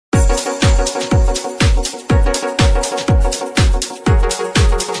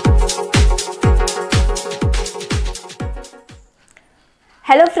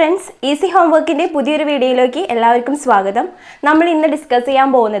Hello friends, Easy Homework in പുതിയൊരു വീഡിയോയിലേക്ക് എല്ലാവർക്കും സ്വാഗതം. നമ്മൾ ഇന്ന് ഡിസ്കസ് ചെയ്യാൻ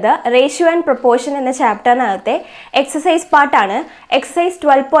പോകുന്നത് റേഷ്യോ ആൻഡ് പ്രൊപ്പോർഷൻ എന്ന ചാപ്റ്ററിനകത്തെ എക്സസൈസ് പാർട്ടാണ്. എക്സസൈസ്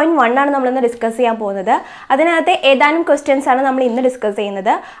 12.1 ആണ് നമ്മൾ ഇന്ന് ഡിസ്കസ് ചെയ്യാൻ പോകുന്നത്. അതിനകത്തെ ഏതാനും ക്വസ്റ്റ്യൻസ് ആണ് നമ്മൾ ഇന്ന് ഡിസ്കസ്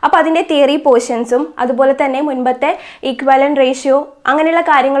ചെയ്യുന്നത്. അപ്പോൾ അതിന്റെ തിയറി പോർഷൻസും അതുപോലെ തന്നെ മുൻപത്തെ ഈക്വലന്റ് റേഷ്യോ അങ്ങനെയുള്ള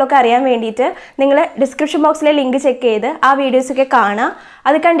കാര്യങ്ങളൊക്കെ അറിയാൻ വേണ്ടിയിട്ട് നിങ്ങൾ ഡിസ്ക്രിപ്ഷൻ ബോക്സിലെ ലിങ്ക് ചെക്ക് ചെയ്ത് ആ വീഡിയോസ് ഒക്കെ കാണുക.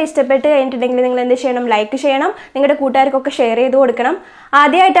 അത് കണ്ട് ഇഷ്ടപ്പെട്ട് കഴിഞ്ഞിട്ടുണ്ടെങ്കിൽ നിങ്ങൾ എന്ത് ചെയ്യണം? ലൈക്ക് ചെയ്യണം, നിങ്ങളുടെ കൂട്ടുകാർക്കൊക്കെ ഷെയർ ചെയ്ത് കൊടുക്കണം.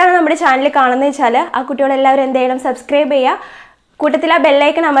 ആദ്യമായിട്ടാണ് നമ്മുടെ ചാനൽ കാണുന്നത് വെച്ചാൽ ആ കുട്ടികളെല്ലാവരും എന്ത് ചെയ്യണം? സബ്സ്ക്രൈബ് ചെയ്യുക. കൂട്ടത്തിൽ ആ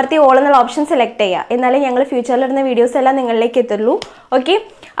ബെല്ലൈക്കൺ അമർത്തി ഓൾ എന്നുള്ള ഓപ്ഷൻ സെലക്ട് ചെയ്യുക. എന്നാലേ ഞങ്ങൾ ഫ്യൂച്ചറിൽ ഇടുന്ന വീഡിയോസ് എല്ലാം നിങ്ങളിലേക്ക് എത്തുള്ളൂ. ഓക്കെ,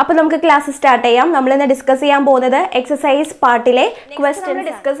 അപ്പോൾ നമുക്ക് ക്ലാസ് സ്റ്റാർട്ട് ചെയ്യാം. നമ്മളിന്ന് ഡിസ്കസ് ചെയ്യാൻ പോകുന്നത് എക്സസൈസ് പാർട്ടിലെ ക്വസ്റ്റ്യൻ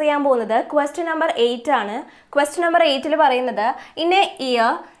ഡിസ്കസ് ചെയ്യാൻ പോകുന്നത് ക്വസ്റ്റ്യൻ നമ്പർ 8 ആണ്. ക്വസ്റ്റ്യൻ നമ്പർ 8 പറയുന്നത് in A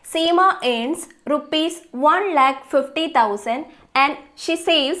year Seema earns ₹1,50,000 and she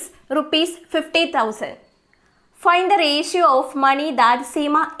saves ₹50,000. Find the ratio of money that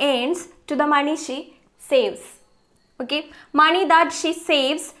Seema earns to the money she saves. Okay, money that she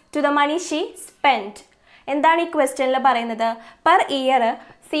saves to the money she spent. എന്താണ് ഈ ക്വസ്റ്റ്യനിൽ പറയുന്നത്? Per year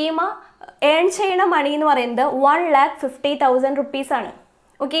Seema earn ചെയ്യുന്ന മണി എന്ന് പറയുന്നത് ₹1,50,000 ആണ്.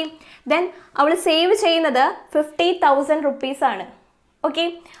 Okay, then അവൾ save ചെയ്യുന്നത് ₹50,000 ആണ്. ഓക്കെ,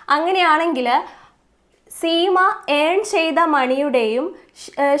 അങ്ങനെയാണെങ്കിൽ സീമ ഏൺ ചെയ്ത മണിയുടെയും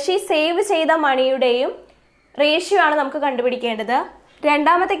ഷീ സേവ് ചെയ്ത മണിയുടെയും റേഷ്യോ ആണ് നമുക്ക് കണ്ടുപിടിക്കേണ്ടത്.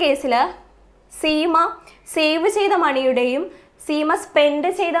 രണ്ടാമത്തെ കേസിൽ സീമ സേവ് ചെയ്ത മണിയുടെയും സീമ സ്പെൻഡ്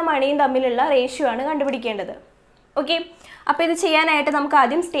ചെയ്ത മണിയും തമ്മിലുള്ള റേഷ്യോ ആണ് കണ്ടുപിടിക്കേണ്ടത്. ഓക്കെ, അപ്പോൾ ഇത് ചെയ്യാനായിട്ട് നമുക്ക്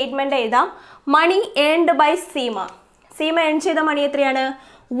ആദ്യം സ്റ്റേറ്റ്മെൻറ്റ് എഴുതാം. മണി earned by Seema. Seema earn ചെയ്ത മണി എത്രയാണ്?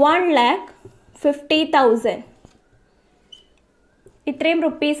 1,50,000. ഇത്രയും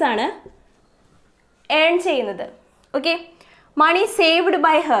റുപ്പീസാണ് ഏൺ ചെയ്യുന്നത്. Okay, money saved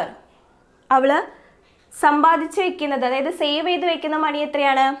by her. അവൾ സമ്പാദിച്ച് വെക്കുന്നത്, അതായത് സേവ് ചെയ്ത് വെക്കുന്ന മണി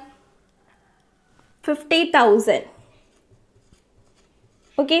എത്രയാണ്? 50,000.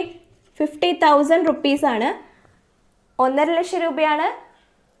 ഓക്കെ, 50,000 റുപ്പീസാണ്. 1.5 ലക്ഷം രൂപയാണ്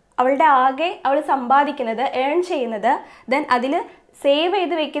അവളുടെ ആകെ അവൾ സമ്പാദിക്കുന്നത്, ഏൺ ചെയ്യുന്നത്. ദെൻ അതിൽ സേവ്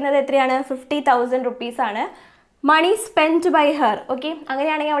ചെയ്ത് വെക്കുന്നത് എത്രയാണ്? 50,000 റുപ്പീസാണ്. മണി സ്പെൻഡ് ബൈ ഹെർ. ഓക്കെ,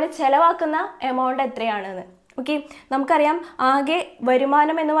 അങ്ങനെയാണെങ്കിൽ അവൾ ചിലവാക്കുന്ന എമൗണ്ട് എത്രയാണെന്ന്. ഓക്കെ, നമുക്കറിയാം ആകെ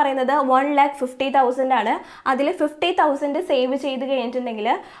വരുമാനം എന്ന് പറയുന്നത് 1,50,000 ആണ്. അതിൽ 50,000 സേവ് ചെയ്ത് കഴിഞ്ഞിട്ടുണ്ടെങ്കിൽ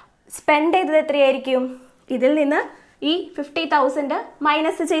സ്പെൻഡ് ചെയ്തത് എത്രയായിരിക്കും? ഇതിൽ നിന്ന് ഈ 50,000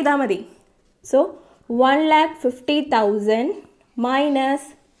 മൈനസ് ചെയ്താൽ മതി. So 1,50,000 minus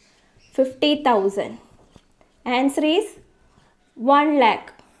 50,000. Answer is 1,00,000.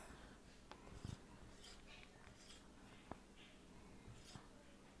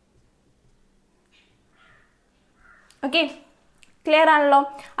 Okay, clear ആണല്ലോ?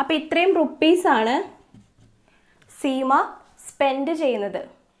 അപ്പോൾ ഇത്രയും റുപ്പീസാണ് സീമ സ്പെൻഡ് ചെയ്യുന്നത്.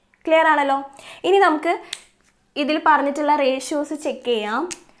 ക്ലിയർ ആണല്ലോ? ഇനി നമുക്ക് ഇതിൽ പറഞ്ഞിട്ടുള്ള റേഷ്യോസ് ചെക്ക് ചെയ്യാം.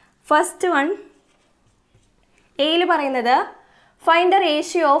 ഫസ്റ്റ് വൺ എയിൽ പറയുന്നത് find the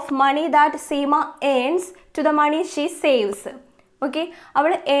ratio of money that Seema earns to the money she saves. Okay,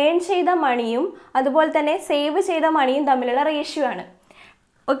 അവൾ ഏൺ ചെയ്ത മണിയും അതുപോലെ തന്നെ സേവ് ചെയ്ത മണിയും തമ്മിലുള്ള റേഷ്യോ ആണ്.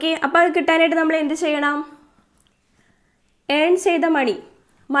 ഓക്കെ, അപ്പോൾ അത് കിട്ടാനായിട്ട് നമ്മൾ എന്ത് ചെയ്യണം? ഏൺ ചെയ്ത മണി,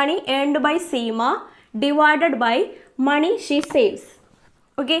 മണി earned by Seema divided by money she saves.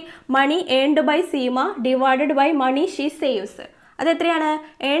 Okay, money earned by Seema divided by money she saves. അതെത്രയാണ്?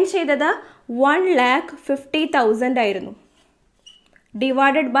 Earn ചെയ്തത് 1,50,000 ആയിരുന്നു.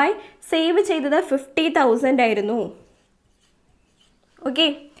 ഡിവൈഡഡ് ബൈ സേവ് ചെയ്തത് 50,000 ആയിരുന്നു. ഓക്കെ,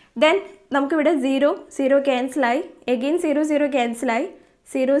 ദെൻ നമുക്കിവിടെ 0 ക്യാൻസലായി, എഗെയിൻ 0 ക്യാൻസലായി,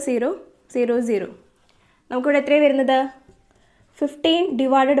 0 നമുക്കിവിടെ എത്രയാണ് വരുന്നത്? 15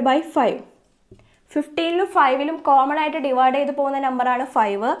 ഡിവൈഡഡ് ബൈ 5. 15ലും 5ലും കോമൺ ആയിട്ട് ഡിവൈഡ് ചെയ്ത് പോകുന്ന നമ്പറാണ്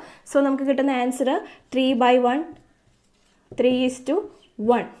 5. സോ നമുക്ക് കിട്ടുന്ന ആൻസർ 3/1,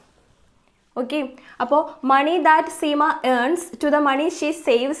 3:1. ഓക്കെ, അപ്പോൾ money that Seema earns to the money she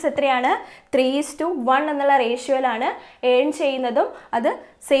saves എത്രയാണ്? 3:1 എന്നുള്ള റേഷ്യോയിലാണ് ഏൺ ചെയ്യുന്നതും അത്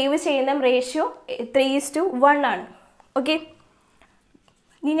സേവ് ചെയ്യുന്ന റേഷ്യോ 3:1 ആണ്. ഓക്കെ,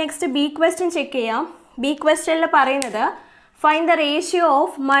 ഇനി നെക്സ്റ്റ് ബി ക്വസ്റ്റ്യൻ ചെക്ക് ചെയ്യാം. ബി ക്വസ്റ്റ്യനിൽ പറയുന്നത് find the ratio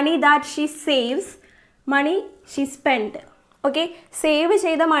of money that she saves money she spend. Okay, save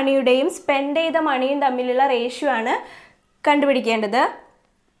ചെയ്ത മണിയുടെയും സ്പെൻഡ് ചെയ്ത മണിയും തമ്മിലുള്ള റേഷ്യോ ആണ് കണ്ടുപിടിക്കേണ്ടത്.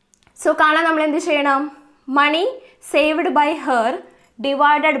 സോ കാണാൻ നമ്മൾ എന്ത് ചെയ്യണം? മണി saved by her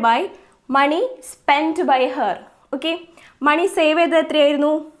divided by money spend by her. Okay, money save ചെയ്തത്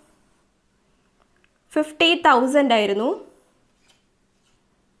എത്രയായിരുന്നു? 50,000 ആയിരുന്നു.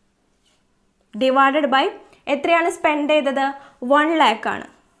 ഡിവൈഡഡ് ബൈ എത്രയാണ് സ്പെൻഡ് ചെയ്തത്? 1,00,000 ആണ്.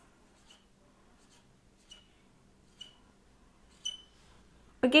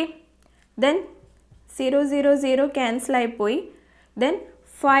 Okay, then 0 0 0 cancel ആയിപ്പോയി. Then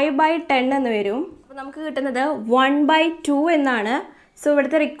 5/10 എന്ന് വരും. അപ്പോൾ നമുക്ക് കിട്ടുന്നത് 1/2 എന്നാണ്. സോ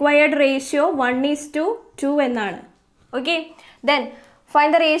ഇവിടുത്തെ റിക്വയർഡ് റേഷ്യോ 1:2 എന്നാണ്. Okay, then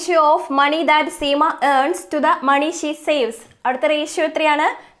find the ratio of money that Seema earns to the money she saves. അടുത്ത റേഷ്യോ എത്രയാണ്?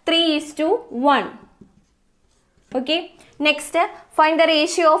 3:1. Okay, next find the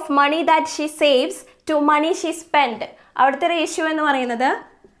ratio of money that she saves to money she spend. അവിടുത്തെ ratio എന്ന് പറയുന്നത്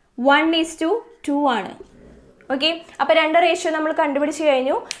 1:2 ആണ്. Okay, അപ്പോൾ രണ്ട് ratio നമ്മൾ കണ്ടുപിടിച്ച്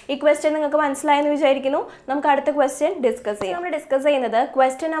കഴിഞ്ഞു. ഈ ക്വസ്റ്റ്യൻ നിങ്ങൾക്ക് മനസ്സിലായെന്ന് വിചാരിക്കുന്നു. നമുക്ക് അടുത്ത ക്വസ്റ്റ്യൻ ഡിസ്കസ് ചെയ്യാം. നമ്മൾ ഡിസ്കസ് ചെയ്യുന്നത്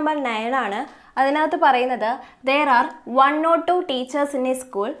ക്വസ്റ്റ്യൻ നമ്പർ 9 ആണ്. അതിനകത്ത് പറയുന്നത് there are 102 teachers in a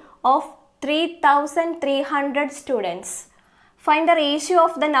school of 3,300 students. Find the ratio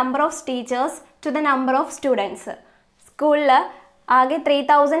of the number of teachers to the number of students. സ്കൂളിൽ ആകെ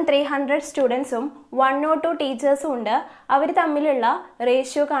 3,300 സ്റ്റുഡൻസും 102 ടീച്ചേഴ്സും ഉണ്ട്. അവർ തമ്മിലുള്ള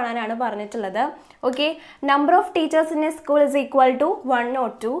റേഷ്യോ കാണാനാണ് പറഞ്ഞിട്ടുള്ളത്. Okay, number of teachers in A school is equal to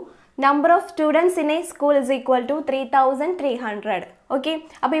 102. Number of students in A school is equal to 3,300. Okay,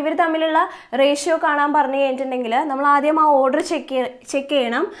 അപ്പോൾ ഇവർ തമ്മിലുള്ള റേഷ്യോ കാണാൻ പറഞ്ഞു കഴിഞ്ഞിട്ടുണ്ടെങ്കിൽ നമ്മൾ ആദ്യം ആ ഓർഡർ ചെക്ക്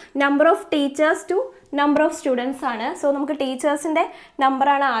ചെയ്യണം. Number of teachers to number of students ആണ്. സോ നമുക്ക് ടീച്ചേഴ്സിൻ്റെ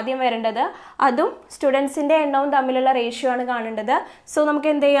നമ്പറാണ് ആദ്യം വരേണ്ടത്. അതും സ്റ്റുഡൻസിൻ്റെ എണ്ണവും തമ്മിലുള്ള റേഷ്യോ ആണ് കാണേണ്ടത്. സോ നമുക്ക്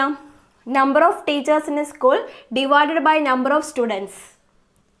എന്ത് ചെയ്യാം? Number of teachers in A school divided by number of students.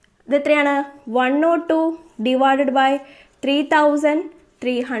 ഇത് എത്രയാണ്? 102 ഡിവൈഡഡ് ബൈ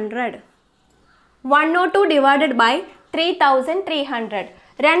 3,300. 102 divided by 3,300.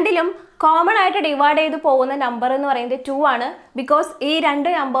 രണ്ടിലും കോമൺ ആയിട്ട് ഡിവൈഡ് ചെയ്ത് പോകുന്ന നമ്പർ എന്ന് പറയുന്നത് 2 ആണ്. ബിക്കോസ് ഈ രണ്ട്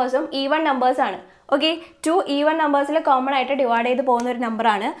നമ്പേഴ്സും ഈവൺ നമ്പേഴ്സ് ആണ്. ഓക്കെ, 2 ഈവൺ നമ്പേഴ്സിൽ കോമൺ ആയിട്ട് ഡിവൈഡ് ചെയ്ത് പോകുന്ന ഒരു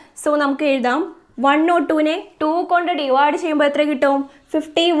നമ്പറാണ്. സോ നമുക്ക് എഴുതാം 102നെ 2 കൊണ്ട് ഡിവൈഡ് ചെയ്യുമ്പോൾ എത്ര കിട്ടും?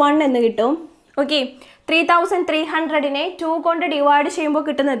 51 എന്ന് കിട്ടും. ഓക്കെ, 3,300നെ 2 കൊണ്ട് ഡിവൈഡ് ചെയ്യുമ്പോൾ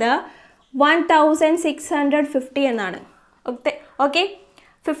കിട്ടുന്നത് 1,650 എന്നാണ്. ഓക്കെ,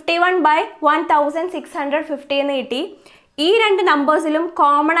 51/1650 എന്ന് കിട്ടി. ഈ രണ്ട് നമ്പേഴ്സിലും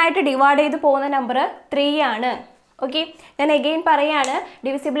കോമൺ ആയിട്ട് ഡിവൈഡ് ചെയ്ത് പോകുന്ന നമ്പർ 3 ആണ്. ഓക്കെ, ഞാൻ എഗെയിൻ പറയാണ്,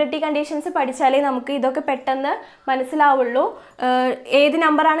 ഡിവിസിബിലിറ്റി കണ്ടീഷൻസ് പഠിച്ചാലേ നമുക്ക് ഇതൊക്കെ പെട്ടെന്ന് മനസ്സിലാവുള്ളൂ. ഏത്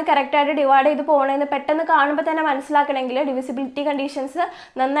നമ്പറാണ് കറക്റ്റായിട്ട് ഡിവൈഡ് ചെയ്ത് പോകണമെന്ന് പെട്ടെന്ന് കാണുമ്പോൾ തന്നെ മനസ്സിലാക്കണമെങ്കിൽ ഡിവിസിബിലിറ്റി കണ്ടീഷൻസ്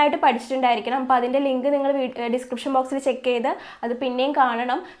നന്നായിട്ട് പഠിച്ചിട്ടുണ്ടായിരിക്കണം. അപ്പോൾ അതിൻ്റെ ലിങ്ക് നിങ്ങൾ ഡിസ്ക്രിപ്ഷൻ ബോക്സിൽ ചെക്ക് ചെയ്ത് അത് പിന്നെയും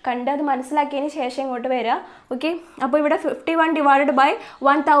കാണണം. കണ്ട് അത് മനസ്സിലാക്കിയതിന് ശേഷം ഇങ്ങോട്ട് വരിക. ഓക്കെ, അപ്പോൾ ഇവിടെ 51 ഡിവൈഡഡ് ബൈ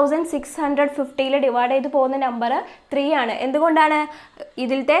 1650 ഡിവൈഡ് ചെയ്ത് പോകുന്ന നമ്പർ 3 ആണ്. എന്തുകൊണ്ടാണ്?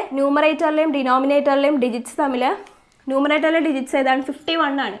 ഇതിലത്തെ ന്യൂമറേറ്ററിലെയും ഡിനോമിനേറ്ററിലെയും ഡിജിറ്റ്സ് തമ്മിൽ, ന്യൂമറേറ്ററിലെ ഡിജിറ്റ്സ് ഏതാണ്?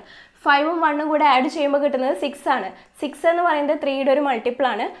 51 ആണ്. 5ഉം 1ഉം കൂടെ ആഡ് ചെയ്യുമ്പോൾ കിട്ടുന്നത് 6 ആണ്. 6 എന്ന് പറയുന്നത് 3യുടെ ഒരു മൾട്ടിപ്പിൾ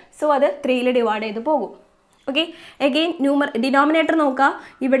ആണ്. സോ അത് 3യിൽ ഡിവൈഡ് ചെയ്ത് പോകും. ഓക്കെ, എഗെയിൻ ഡിനോമിനേറ്റർ നോക്കുക.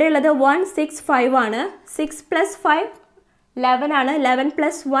 ഇവിടെയുള്ളത് 165 ആണ്. 6 + 5 11 ആണ്. 11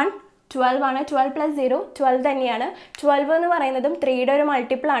 + 1 12 ആണ്. 12 + 0 12 തന്നെയാണ്. 12 എന്ന് പറയുന്നതും 3യുടെ ഒരു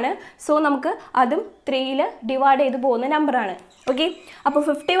മൾട്ടിപ്പിൾ ആണ്. സോ നമുക്ക് അതും 3യിൽ ഡിവൈഡ് ചെയ്ത് പോകുന്ന നമ്പറാണ്. ഓക്കെ, അപ്പോൾ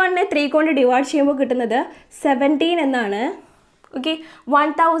 51നെ 3 കൊണ്ട് ഡിവൈഡ് ചെയ്യുമ്പോൾ കിട്ടുന്നത് 17 എന്നാണ്. ഓക്കെ,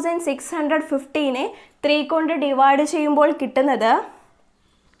 1650നെ 3 കൊണ്ട് ഡിവൈഡ് ചെയ്യുമ്പോൾ കിട്ടുന്നത്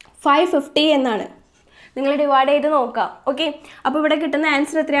 550 എന്നാണ്. നിങ്ങൾ ഡിവൈഡ് ചെയ്ത് നോക്കാം. ഓക്കെ, അപ്പോൾ ഇവിടെ കിട്ടുന്ന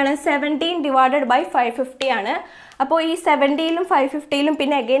ആൻസർ എത്രയാണ്? 17 ഡിവൈഡഡ് ബൈ 550 ആണ്. അപ്പോൾ ഈ 70യിലും 550യിലും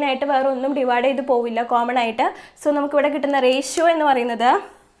പിന്നെ അഗെയിൻ ആയിട്ട് വേറെ ഒന്നും ഡിവൈഡ് ചെയ്ത് പോവില്ല കോമൺ ആയിട്ട്. സോ നമുക്കിവിടെ കിട്ടുന്ന റേഷ്യോ എന്ന് പറയുന്നത്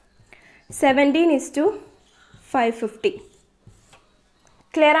 17:550.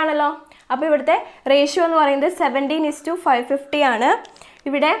 ക്ലിയർ ആണല്ലോ? അപ്പോൾ ഇവിടുത്തെ റേഷ്യോ എന്ന് പറയുന്നത് 17:550 ആണ്.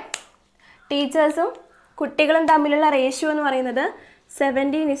 ഇവിടെ ടീച്ചേഴ്സും കുട്ടികളും തമ്മിലുള്ള റേഷ്യോ എന്ന് പറയുന്നത്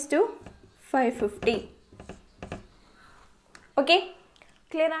 17:550. ഓക്കെ,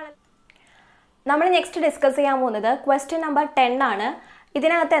 ക്ലിയർ ആണ്? നമ്മൾ നെക്സ്റ്റ് ഡിസ്കസ് ചെയ്യാൻ പോകുന്നത് ക്വസ്റ്റ്യൻ നമ്പർ 10 ആണ്.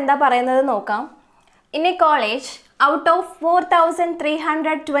 ഇതിനകത്ത് എന്താ പറയുന്നത് നോക്കാം. In A college out of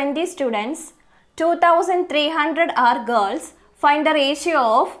 4,320 students 2,300 R girls. Find the ratio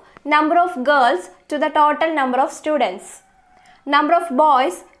of number of girls to the total number of students. Number of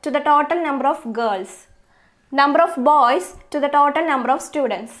boys to the total number of girls. Number of boys to the total number of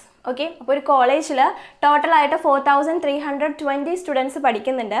students. Okay, അപ്പോൾ ഒരു കോളേജിൽ ടോട്ടലായിട്ട് 4,320 students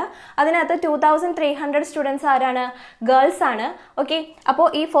പഠിക്കുന്നുണ്ട്. അതിനകത്ത് 2,300 students ആരാണ്? Girls ആണ്. Okay, അപ്പോൾ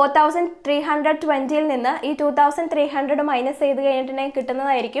ഈ 4,320ൽ നിന്ന് ഈ 2,300 മൈനസ് ചെയ്ത് കഴിഞ്ഞിട്ടുണ്ടെങ്കിൽ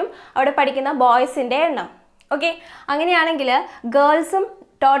കിട്ടുന്നതായിരിക്കും അവിടെ പഠിക്കുന്ന ബോയ്സിൻ്റെ എണ്ണം. ഓക്കെ, അങ്ങനെയാണെങ്കിൽ ഗേൾസും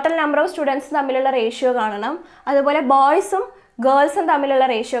ടോട്ടൽ നമ്പർ ഓഫ് സ്റ്റുഡൻസും തമ്മിലുള്ള റേഷ്യോ കാണണം. അതുപോലെ ബോയ്സും ഗേൾസും തമ്മിലുള്ള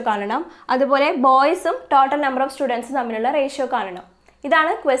റേഷ്യോ കാണണം. അതുപോലെ ബോയ്സും ടോട്ടൽ നമ്പർ ഓഫ് സ്റ്റുഡൻസും തമ്മിലുള്ള റേഷ്യോ കാണണം.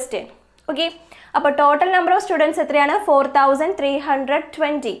 ഇതാണ് ക്വസ്റ്റ്യൻ. ഓക്കെ, അപ്പോൾ ടോട്ടൽ നമ്പർ ഓഫ് സ്റ്റുഡൻസ് എത്രയാണ്?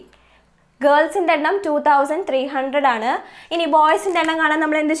 4,320. ഗേൾസിൻ്റെ എണ്ണം 2300 ആണ്. ഇനി ബോയ്സിൻ്റെ എണ്ണം കാണാൻ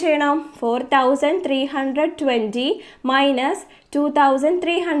നമ്മൾ എന്ത് ചെയ്യണം? 4320 മൈനസ്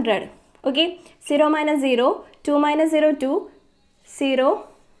 2300. Okay, 0 - 0, 2 - 0, 2, 0,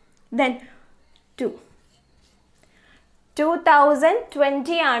 then 2.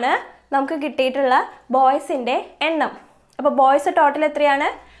 2020 ആണ് നമുക്ക് കിട്ടിയിട്ടുള്ള ബോയ്സിൻ്റെ എണ്ണം. അപ്പോൾ ബോയ്സ് ടോട്ടൽ എത്രയാണ്?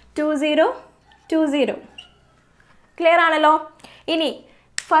 2020. ക്ലിയർ ആണല്ലോ. ഇനി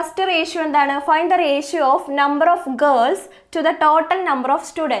ഫസ്റ്റ് റേഷ്യോ എന്താണ്? Find the ratio of number of girls to the total number of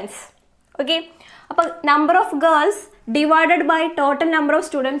students. Okay, അപ്പോൾ number of girls divided by total number of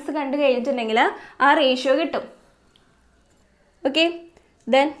students കണ്ടു കഴിഞ്ഞിട്ടുണ്ടെങ്കിൽ ആ റേഷ്യോ കിട്ടും. Okay,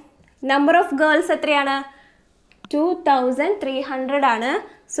 then number of girls എത്രയാണ്? 2300 ആണ്.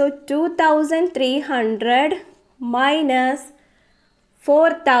 So 2300 minus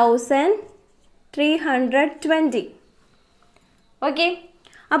 4320. Okay,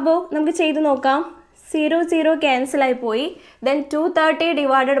 അപ്പോൾ നമുക്ക് ചെയ്ത് നോക്കാം. 0 0 ക്യാൻസൽ ആയി പോയി. Then 230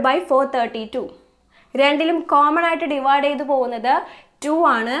 divided by 432. രണ്ടിലും കോമൺ ആയിട്ട് ഡിവൈഡ് ചെയ്ത് പോകുന്നത് 2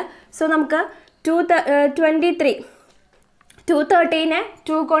 ആണ്. സോ നമുക്ക് 230 230നെ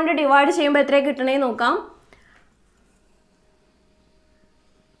 2 കൊണ്ട് ഡിവൈഡ് ചെയ്യുമ്പോൾ എത്ര കിട്ടണേ നോക്കാം.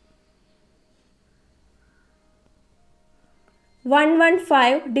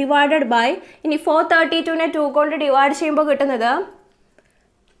 115 ഡിവൈഡഡ് ബൈ, ഇനി 432നെ 2 കൊണ്ട് ഡിവൈഡ് ചെയ്യുമ്പോൾ കിട്ടുന്നത്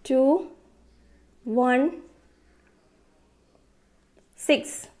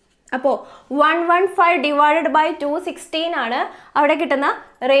 216. അപ്പോൾ 115 ഡിവൈഡഡ് ബൈ 216 ആണ് അവിടെ കിട്ടുന്ന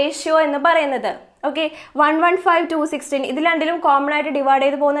റേഷ്യോ എന്ന് പറയുന്നത്. ഓക്കെ, 115 216 ഇതിൽ രണ്ടിലും കോമൺ ആയിട്ട് ഡിവൈഡ്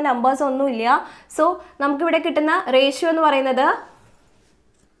ചെയ്ത് പോകുന്ന നമ്പേഴ്സ് ഒന്നുമില്ല. സോ നമുക്കിവിടെ കിട്ടുന്ന റേഷ്യോ എന്ന് പറയുന്നത്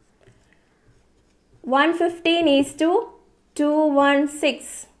 115:216.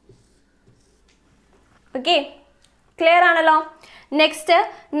 ഓക്കെ, ക്ലിയർ ആണല്ലോ. Next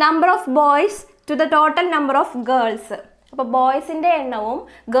number of boys to the total number of girls. അപ്പോൾ ബോയ്സിൻ്റെ എണ്ണവും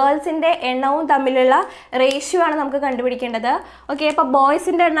ഗേൾസിൻ്റെ എണ്ണവും തമ്മിലുള്ള റേഷ്യോ ആണ് നമുക്ക് കണ്ടുപിടിക്കേണ്ടത്. ഓക്കെ, അപ്പോൾ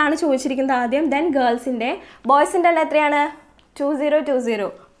ബോയ്സിൻ്റെ എണ്ണമാണ് ചോദിച്ചിരിക്കുന്നത് ആദ്യം, ദെൻ ഗേൾസിൻ്റെ. ബോയ്സിൻ്റെ എണ്ണം എത്രയാണ്? 2020.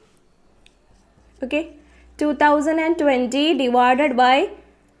 Okay, 2020 divided by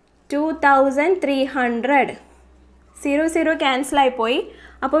 2300. 0 0 ക്യാൻസൽ ആയിപ്പോയി.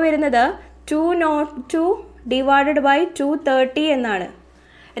 അപ്പോൾ വരുന്നത് 202 ഡിവൈഡഡ് ബൈ 230 എന്നാണ്.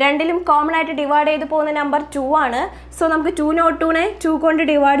 രണ്ടിലും കോമൺ ആയിട്ട് ഡിവൈഡ് ചെയ്ത് പോകുന്ന നമ്പർ 2 ആണ്. സോ നമുക്ക് 202നെ 2 കൊണ്ട്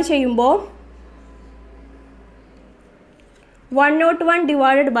ഡിവൈഡ് ചെയ്യുമ്പോൾ 101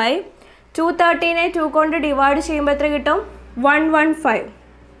 ഡിവൈഡഡ് ബൈ 230നെ 2 കൊണ്ട് ഡിവൈഡ് ചെയ്യുമ്പോൾ എത്ര കിട്ടും? 115.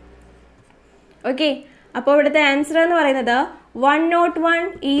 ഓക്കെ, അപ്പോൾ ഇവിടുത്തെ ആൻസർ എന്ന് പറയുന്നത്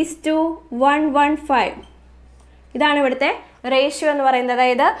 101:115. ഇതാണ് ഇവിടുത്തെ റേഷ്യോ എന്ന് പറയുന്നത്.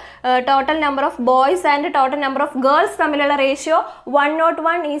 അതായത് total number of boys and total number of girls തമ്മിലുള്ള റേഷ്യോ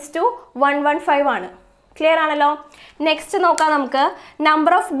 101:115 ആണ്. ക്ലിയർ ആണല്ലോ. നെക്സ്റ്റ് നോക്കാം നമുക്ക്.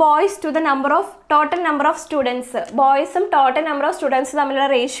 Number of boys to the number of total number of students. ബോയ്സും total number of students തമ്മിലുള്ള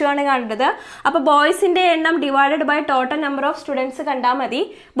റേഷ്യോ ആണ് കണ്ടത്. അപ്പോൾ ബോയ്സിൻ്റെ എണ്ണം divided by total number of students കണ്ടാൽ മതി.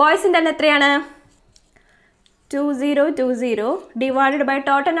 ബോയ്സിൻ്റെ എണ്ണം എത്രയാണ്? 2020 divided by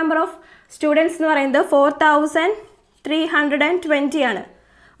total number of students എന്ന് പറയുന്നത് 4320 ആണ്.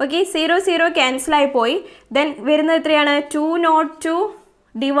 ഓക്കെ, 0 0 ക്യാൻസൽ ആയി പോയി. ദെൻ വരുന്നത് എത്രയാണ്? 202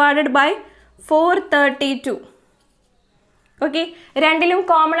 ഡിവൈഡഡ് ബൈ 432. ഓക്കെ, രണ്ടിലും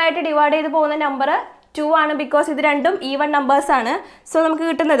കോമൺ ആയിട്ട് ഡിവൈഡ് ചെയ്ത് പോകുന്ന നമ്പർ 2 ആണ്, ബിക്കോസ് ഇത് രണ്ടും ഈവൺ നമ്പേഴ്സ് ആണ്. സോ നമുക്ക്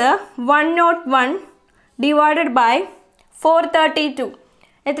കിട്ടുന്നത് 101 ഡിവൈഡഡ് ബൈ 432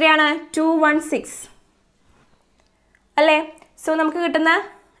 എത്രയാണ്? 216 അല്ലേ? സോ നമുക്ക് കിട്ടുന്ന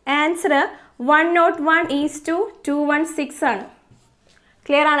ആൻസർ 101:216 ആണ്.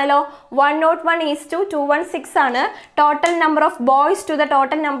 ക്ലിയർ ആണല്ലോ. 101:216 ആണ് total number of boys to the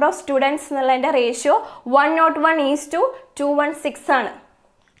total number of students എന്നുള്ളതിൻ്റെ റേഷ്യോ 101:216 ആണ്.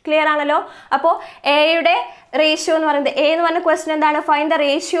 ക്ലിയർ ആണല്ലോ. അപ്പോൾ എയുടെ റേഷ്യോ എന്ന് പറയുന്നത്, എ എന്ന് പറഞ്ഞ ക്വസ്റ്റൻ എന്താണ്? Find the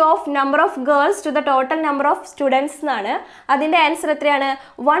ratio of number of girls to the total number of students എന്നാണ്. അതിൻ്റെ ആൻസർ എത്രയാണ്?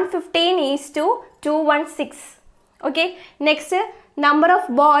 115:216. Okay, next number of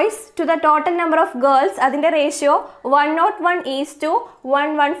boys to the total number of girls, അതിൻ്റെ ratio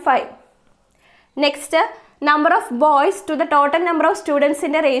 101:115. Next number of boys to the total number of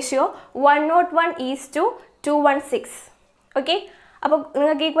സ്റ്റുഡൻസിൻ്റെ ratio 101:216. Okay, അപ്പോൾ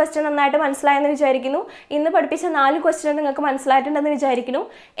നിങ്ങൾക്ക് ഈ question നന്നായിട്ട് മനസ്സിലായെന്ന് വിചാരിക്കുന്നു. ഇന്ന് പഠിപ്പിച്ച 4 ക്വസ്റ്റ്യൻ നിങ്ങൾക്ക് മനസ്സിലായിട്ടുണ്ടെന്ന് വിചാരിക്കുന്നു.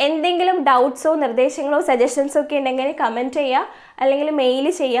 എന്തെങ്കിലും ഡൗട്ട്സോ നിർദ്ദേശങ്ങളോ സജഷൻസോ ഒക്കെ ഉണ്ടെങ്കിൽ കമൻറ്റ് ചെയ്യുക, അല്ലെങ്കിൽ മെയിൽ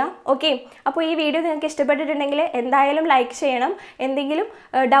ചെയ്യുക. ഓക്കെ, അപ്പോൾ ഈ വീഡിയോ നിങ്ങൾക്ക് ഇഷ്ടപ്പെട്ടിട്ടുണ്ടെങ്കിൽ എന്തായാലും ലൈക്ക് ചെയ്യണം. എന്തെങ്കിലും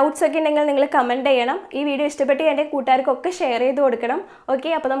ഡൗട്ട്സ് ഒക്കെ ഉണ്ടെങ്കിൽ നിങ്ങൾ കമൻറ്റ് ചെയ്യണം. ഈ വീഡിയോ ഇഷ്ടപ്പെട്ട് എൻ്റെ കൂട്ടുകാർക്കൊക്കെ ഷെയർ ചെയ്ത് കൊടുക്കണം. ഓക്കെ,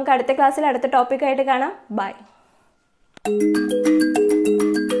 അപ്പോൾ നമുക്ക് അടുത്ത ക്ലാസ്സിൽ അടുത്ത ടോപ്പിക്കായിട്ട് കാണാം. ബൈ.